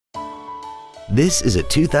This is a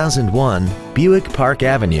 2001 Buick Park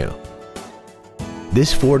Avenue.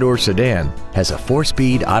 This four-door sedan has a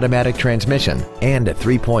 4-speed automatic transmission and a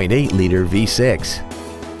 3.8-liter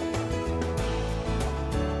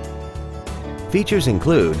V6. Features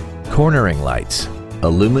include cornering lights,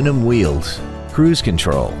 aluminum wheels, cruise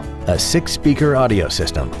control, a 6-speaker audio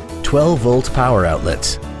system, 12-volt power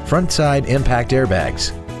outlets, front side impact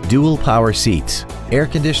airbags, dual power seats, air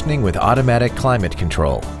conditioning with automatic climate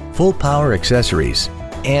control, full power accessories,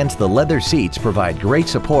 and the leather seats provide great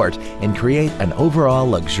support and create an overall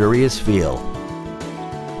luxurious feel.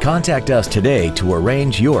 Contact us today to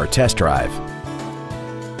arrange your test drive.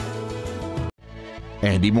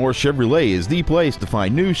 Andy Mohr Chevrolet is the place to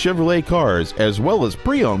find new Chevrolet cars as well as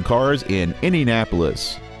pre-owned cars in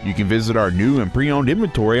Indianapolis. You can visit our new and pre-owned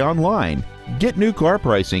inventory online, get new car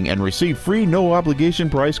pricing, and receive free no-obligation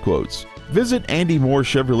price quotes. Visit Andy Mohr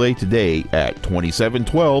Chevrolet today at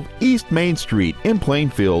 2712 East Main Street in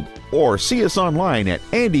Plainfield, or see us online at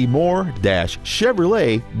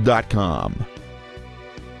andymohr-chevrolet.com.